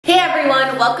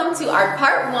welcome to our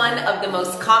part 1 of the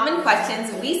most common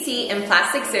questions we see in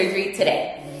plastic surgery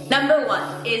today. Number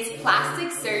 1, is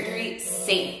plastic surgery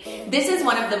safe? This is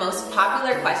one of the most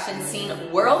popular questions seen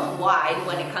worldwide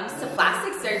when it comes to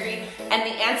plastic surgery, and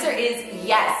the answer is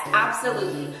yes,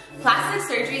 absolutely. Plastic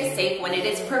surgery is safe when it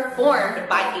is performed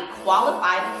by a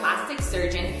qualified plastic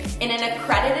surgeon in an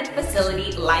accredited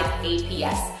facility like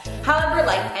APS. However,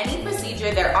 like any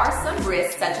procedure, there are some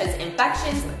risks such as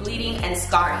infections, bleeding, and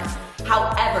scarring.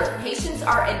 However, patients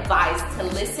are advised to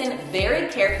listen very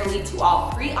carefully to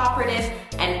all pre-operative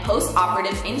and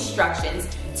post-operative instructions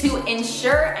to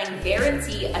ensure and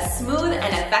guarantee a smooth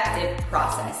and effective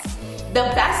process. The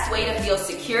best way to feel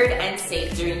secured and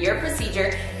safe during your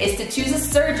procedure is to choose a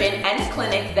surgeon and a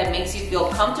clinic that makes you feel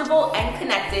comfortable and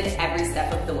connected every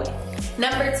step of the way.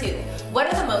 Number 2, what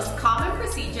are the most common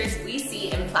procedures we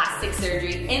see in plastic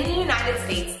surgery in the United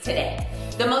States today?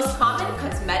 The most common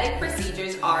cosmetic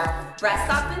procedures are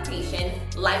breast augmentation,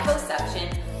 liposuction,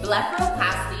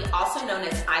 blepharoplasty, also known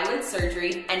as eyelid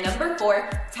surgery, and number 4,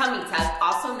 tummy tuck,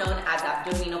 also known as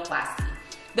abdominoplasty.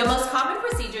 The most common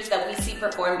procedures that we see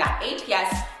performed at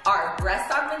APS are breast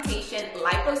augmentation,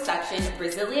 liposuction,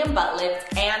 Brazilian butt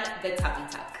lift, and the tummy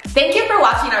tuck. Thank you for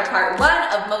watching our part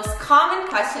 1 of most common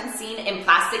questions seen in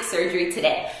plastic surgery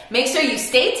today. Make sure you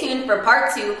stay tuned for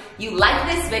part 2, you like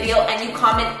this video, and you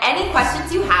comment any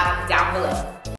questions you have down below.